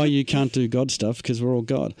 Which is why you can't do God stuff, because we're all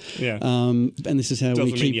God. Yeah. And this is how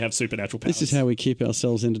Doesn't mean you have supernatural powers. This is how we keep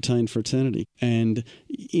ourselves entertained for eternity. And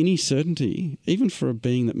any certainty, even for a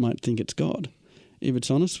being that might think it's God, if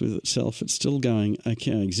it's honest with itself, it's still going,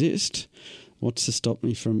 okay, I exist. What's to stop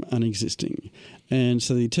me from unexisting? And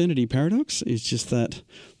so the eternity paradox is just that,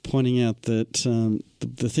 pointing out that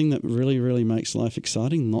the thing that really, really makes life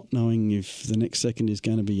exciting, not knowing if the next second is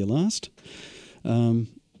going to be your last,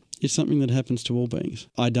 is something that happens to all beings.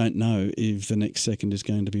 I don't know if the next second is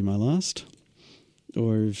going to be my last,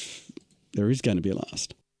 or if there is going to be a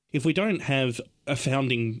last. If we don't have a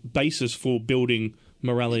founding basis for building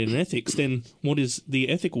morality and ethics, then what is the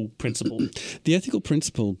ethical principle? The ethical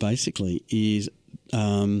principle basically is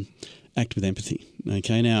act with empathy.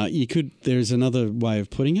 Okay, now there's another way of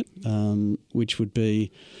putting it, which would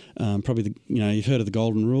be probably you've heard of the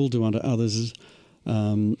golden rule: do unto others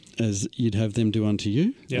as you'd have them do unto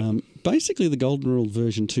you. Yep. Basically, the golden rule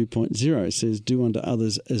version 2.0 says do unto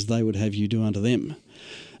others as they would have you do unto them.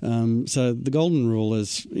 So the golden rule,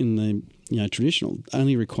 as in the traditional,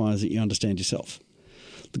 only requires that you understand yourself.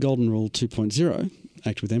 The golden rule 2.0,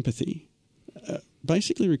 act with empathy,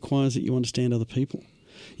 basically requires that you understand other people.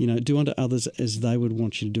 Do unto others as they would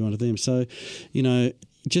want you to do unto them. So,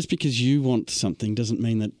 just because you want something doesn't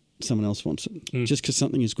mean that someone else wants it. Just because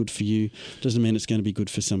something is good for you doesn't mean it's going to be good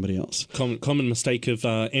for somebody else. Common mistake of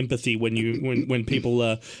empathy when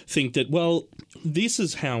people think that, well, this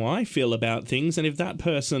is how I feel about things, and if that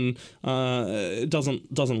person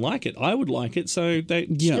doesn't like it, I would like it, so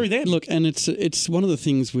screw them. Look, and it's one of the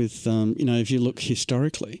things with if you look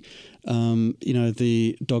historically,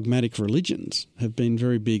 the dogmatic religions have been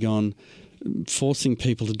very big on forcing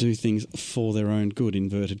people to do things for their own good,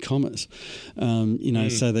 inverted commas.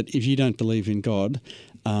 So that if you don't believe in God,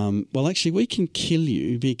 well, actually, we can kill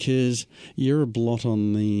you because you're a blot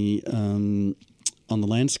on the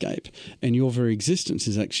landscape, and your very existence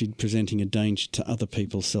is actually presenting a danger to other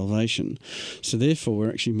people's salvation. So therefore, we're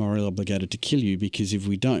actually morally obligated to kill you, because if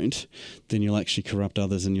we don't, then you'll actually corrupt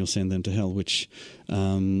others and you'll send them to hell, which,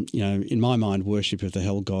 in my mind, worship of the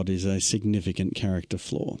hell god is a significant character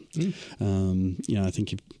flaw. I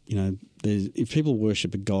think if people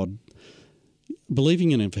worship a god,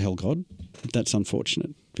 believing in a hell god, that's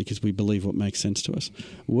unfortunate, because we believe what makes sense to us.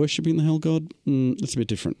 Worshipping the hell god, that's a bit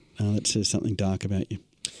different. That says something dark about you.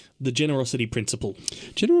 The generosity principle.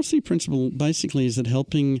 Generosity principle basically is that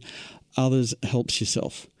helping others helps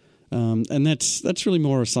yourself. And that's really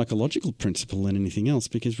more a psychological principle than anything else,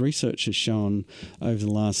 because research has shown over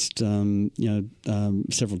the last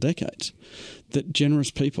several decades that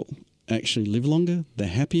generous people actually live longer, they're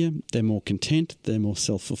happier, they're more content, they're more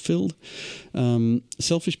self-fulfilled.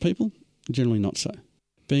 Selfish people, generally not so.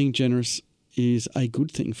 Being generous is a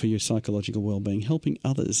good thing for your psychological well-being, helping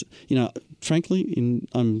others. Frankly,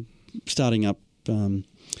 I'm starting up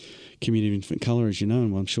Community of Infant Colour, as you know,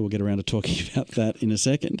 and I'm sure we'll get around to talking about that in a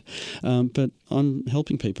second. But I'm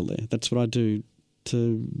helping people there. That's what I do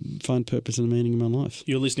to find purpose and meaning in my life.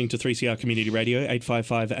 You're listening to 3CR Community Radio,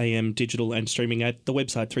 855 AM digital and streaming at the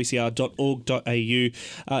website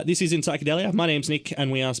 3cr.org.au. This is In Psychedelia. My name's Nick,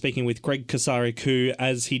 and we are speaking with Greg Kasarik, who,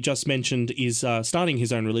 as he just mentioned, is starting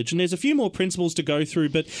his own religion. There's a few more principles to go through,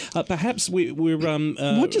 but perhaps we're...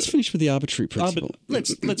 might just finish with the arbitrary principle.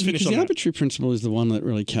 Let's finish on the that. Arbitrary principle is the one that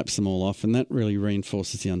really caps them all off, and that really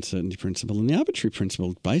reinforces the uncertainty principle. And the arbitrary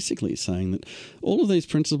principle basically is saying that all of these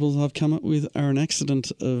principles I've come up with are an accident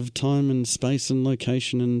of time and space and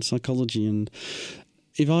location and psychology, and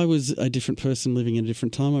if I was a different person living in a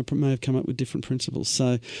different time, I may have come up with different principles.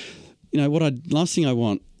 So, last thing I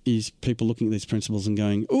want is people looking at these principles and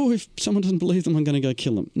going, oh, if someone doesn't believe them, I'm going to go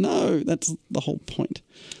kill them. No, that's the whole point.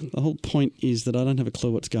 The whole point is that I don't have a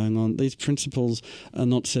clue what's going on. These principles are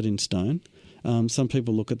not set in stone. Some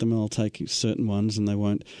people look at them and they'll take certain ones and they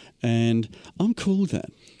won't, and I'm cool with that.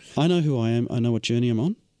 I know who I am, I know what journey I'm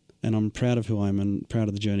on, and I'm proud of who I am and proud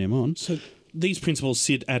of the journey I'm on. So these principles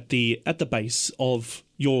sit at the base of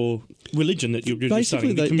your religion that you're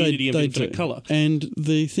starting, the Community of Infinite Colour. And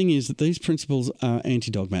the thing is that these principles are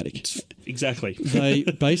anti-dogmatic. Exactly. They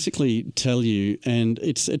basically tell you, and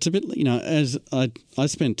it's a bit, as I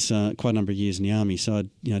spent quite a number of years in the army, so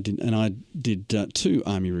I did 2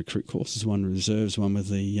 army recruit courses, one reserves, one with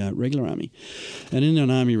the regular army. And in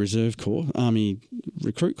an army reserve corps, army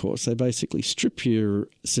recruit course, they basically strip your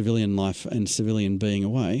civilian life and civilian being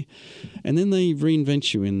away, and then they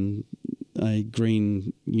reinvent you in a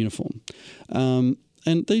green uniform.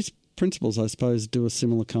 And these principles, I suppose, do a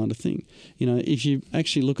similar kind of thing. If you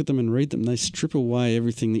actually look at them and read them, they strip away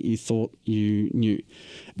everything that you thought you knew.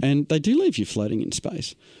 And they do leave you floating in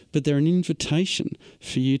space, but they're an invitation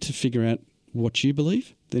for you to figure out what you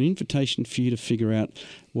believe. They're an invitation for you to figure out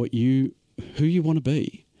who you want to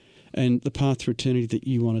be and the path through eternity that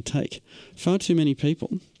you want to take. Far too many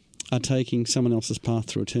people are taking someone else's path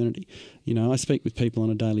through eternity. I speak with people on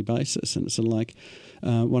a daily basis, and it's sort of like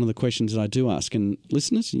one of the questions that I do ask, and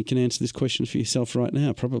listeners, you can answer this question for yourself right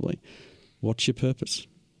now, probably. What's your purpose?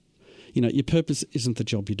 Your purpose isn't the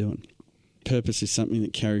job you're doing. Purpose is something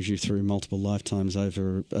that carries you through multiple lifetimes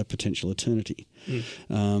over a potential eternity.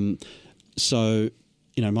 So,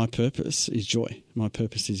 my purpose is joy. My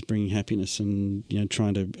purpose is bringing happiness and,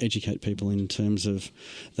 trying to educate people in terms of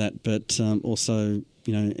that, but also,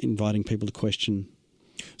 inviting people to question.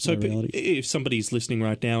 So if somebody's listening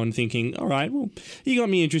right now and thinking, all right, well, you got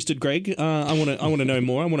me interested, Greg. I want to know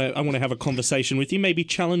more. I want to have a conversation with you, maybe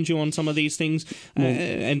challenge you on some of these things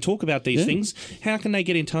and talk about these things. How can they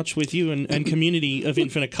get in touch with you and Community of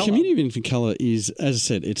Infinite Colour? Community of Infinite Colour is, as I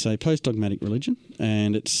said, it's a post-dogmatic religion,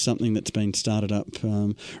 and it's something that's been started up.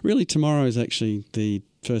 Really, tomorrow is actually the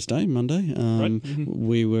first day, Monday. Right.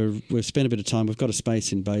 We've spent a bit of time. We've got a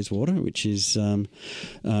space in Bayswater, which is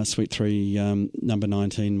Suite 3, number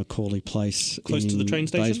 19, Macaulay Place. Close to the train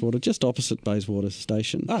station? Bayswater, just opposite Bayswater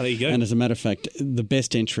Station. Ah, there you go. And as a matter of fact, the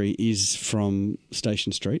best entry is from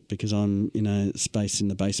Station Street, because I'm in a space in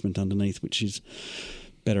the basement underneath, which is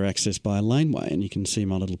better access by a laneway, and you can see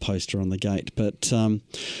my little poster on the gate. But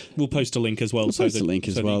we'll post a link as well.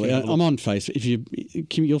 I'm on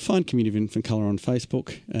Facebook. You'll find Community of Infant Colour on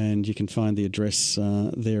Facebook, and you can find the address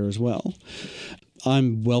there as well. I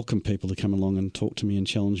welcome people to come along and talk to me and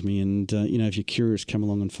challenge me, and if you're curious, come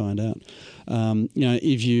along and find out.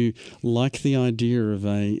 If you like the idea of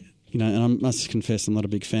and I must confess I'm not a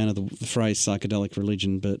big fan of the phrase psychedelic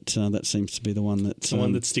religion, but that seems to be the one that's... the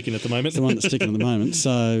one that's sticking at the moment. The one that's sticking at the moment.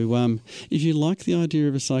 So if you like the idea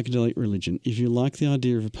of a psychedelic religion, if you like the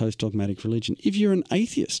idea of a post-dogmatic religion, if you're an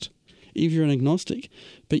atheist, if you're an agnostic,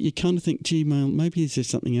 but you kind of think, gee, maybe there's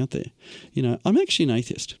something out there. I'm actually an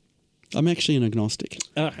atheist. I'm actually an agnostic.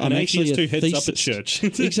 I'm actually who heads up at church.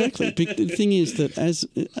 Exactly. But the thing is that as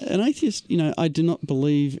an atheist, I do not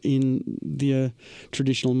believe in the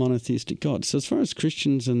traditional monotheistic God. So as far as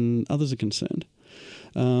Christians and others are concerned,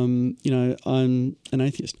 I'm an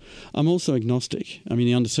atheist. I'm also agnostic. I mean,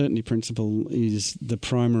 the uncertainty principle is the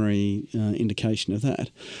primary indication of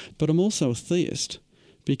that. But I'm also a theist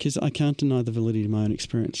because I can't deny the validity of my own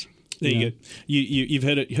experience. There you go. You've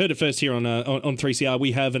heard it first here on 3CR.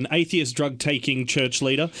 We have an atheist drug-taking church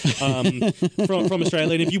leader from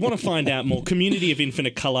Australia. And if you want to find out more, Community of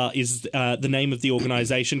Infinite Colour is the name of the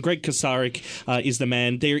organisation. Greg Kasarik is the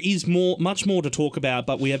man. There is much more to talk about,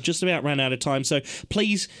 but we have just about run out of time. So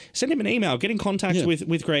please send him an email. Get in contact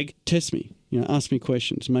with Greg. Test me. Ask me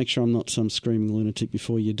questions. Make sure I'm not some screaming lunatic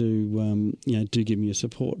before you do give me your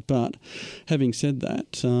support. But having said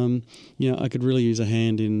that, I could really use a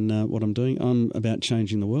hand in what I'm doing. I'm about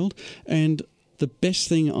changing the world. And the best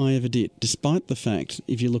thing I ever did, despite the fact,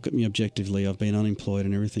 if you look at me objectively, I've been unemployed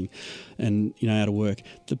and everything and, out of work,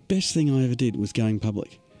 the best thing I ever did was going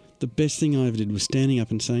public. The best thing I ever did was standing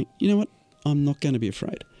up and saying, you know what, I'm not going to be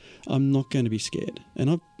afraid. I'm not going to be scared.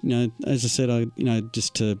 And as I said,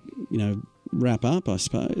 just to, wrap up, I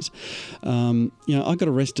suppose. I got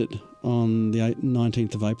arrested on the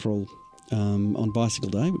 19th of April on Bicycle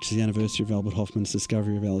Day, which is the anniversary of Albert Hofmann's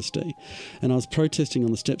discovery of LSD. And I was protesting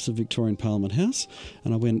on the steps of Victorian Parliament House,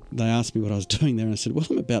 and they asked me what I was doing there, and I said, well,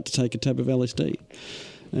 I'm about to take a tab of LSD.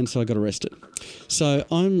 And so I got arrested. So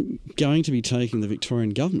I'm going to be taking the Victorian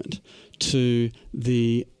government to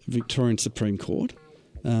the Victorian Supreme Court,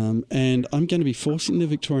 and I'm going to be forcing the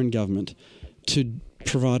Victorian government to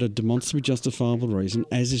provide a demonstrably justifiable reason,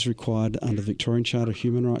 as is required under the Victorian Charter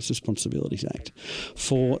Human Rights Responsibilities Act,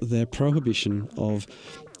 for their prohibition of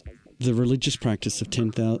the religious practice of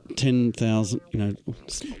 10,000,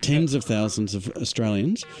 tens of thousands of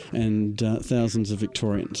Australians and thousands of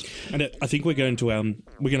Victorians. And I think we're going to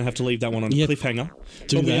have to leave that one on a cliffhanger.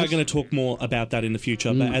 But we are going to talk more about that in the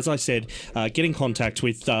future. But as I said, get in contact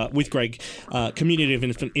with Greg, Community of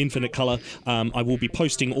Infinite Colour. I will be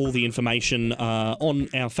posting all the information on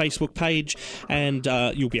our Facebook page, and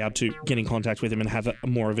you'll be able to get in contact with him and have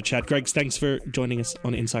more of a chat. Greg, thanks for joining us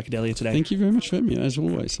on In Psychedelia today. Thank you very much for having me, as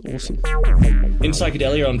always. Awesome. In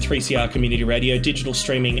Psychedelia on 3CR Community Radio, digital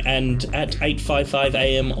streaming, and at 8:55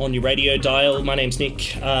 AM on your radio dial. My name's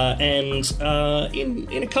Nick, and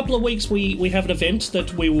in a couple of weeks we have an event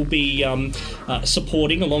that we will be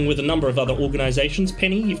supporting along with a number of other organisations.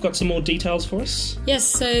 Penny, you've got some more details for us? Yes,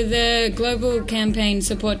 so the global campaign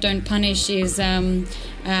Support Don't Punish is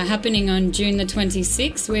happening on June the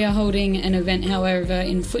 26th. We are holding an event, however,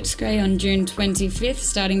 in Footscray on June 25th,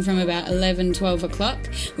 starting from about 12 o'clock.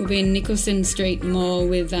 We'll be in Nicholson Street Mall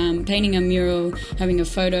with painting a mural, having a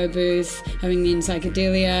photo booth, having the In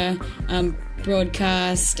Psychedelia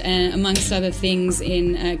broadcast, and amongst other things,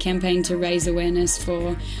 in a campaign to raise awareness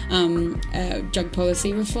for drug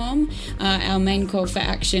policy reform. Our main call for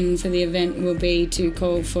action for the event will be to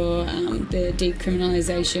call for the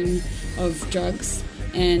decriminalisation of drugs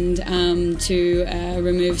and to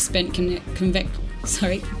remove spent convictions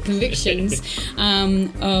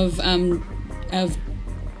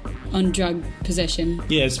on drug possession.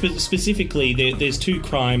 Yeah, specifically, there's two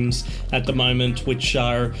crimes at the moment which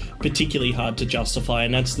are particularly hard to justify,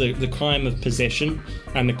 and that's the crime of possession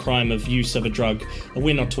and the crime of use of a drug.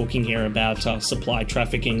 We're not talking here about supply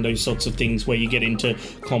trafficking, those sorts of things where you get into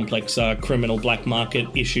complex criminal black market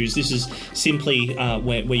issues. This is simply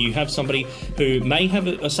where you have somebody who may have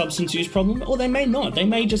a substance use problem, or they may not. They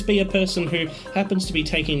may just be a person who happens to be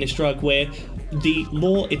taking this drug where the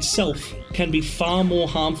law itself can be far more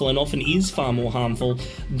harmful, and often is far more harmful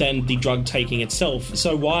than the drug taking itself.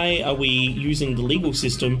 So why are we using the legal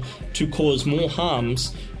system to cause more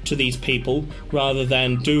harms to these people rather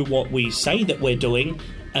than do what we say that we're doing,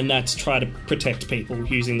 and that's try to protect people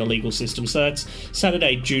using the legal system? So that's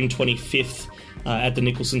Saturday, June 25th at the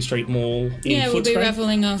Nicholson Street Mall in Yeah, we'll be Footscray.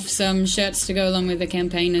 raffling off some shirts to go along with the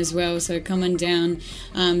campaign as well, so come on down,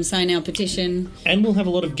 sign our petition. And we'll have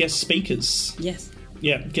a lot of guest speakers. Yes.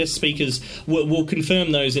 Yeah, guest speakers. We'll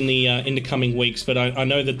confirm those in the coming weeks, but I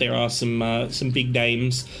know that there are some big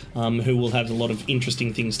names who will have a lot of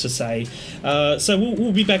interesting things to say. So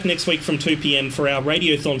we'll be back next week from 2 p.m. for our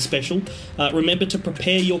Radiothon special. Remember to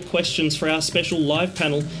prepare your questions for our special live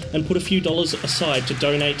panel and put a few dollars aside to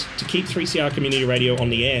donate to keep 3CR Community Radio on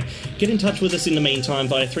the air. Get in touch with us in the meantime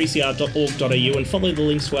via 3cr.org.au and follow the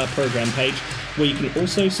links to our program page, where you can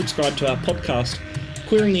also subscribe to our podcast.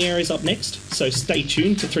 Queering the Air is up next, so stay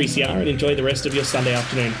tuned to 3CR and enjoy the rest of your Sunday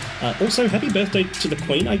afternoon. Also, happy birthday to the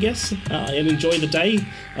Queen, I guess, and enjoy the day.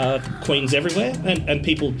 Queens everywhere, and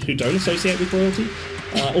people who don't associate with royalty,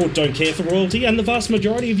 or don't care for royalty, and the vast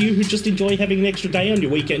majority of you who just enjoy having an extra day on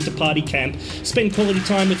your weekend to party camp, spend quality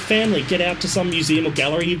time with family, get out to some museum or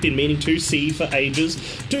gallery you've been meaning to see for ages,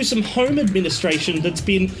 do some home administration that's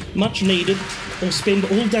been much needed, or spend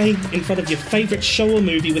all day in front of your favourite show or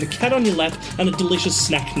movie with a cat on your lap and a delicious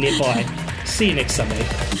snack nearby. See you next Sunday.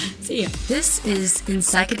 See ya. This is In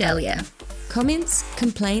Psychedelia. Comments,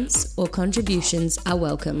 complaints, or contributions are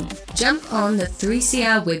welcome. Jump on the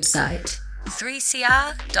 3CR website, 3cr.org.au,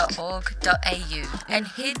 and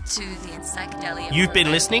head to the In Psychedelia. You've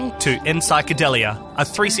been listening to In Psychedelia, a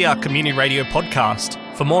 3CR community radio podcast.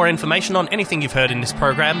 For more information on anything you've heard in this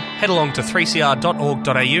program, head along to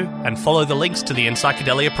 3cr.org.au and follow the links to the In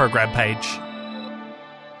Psychedelia program page.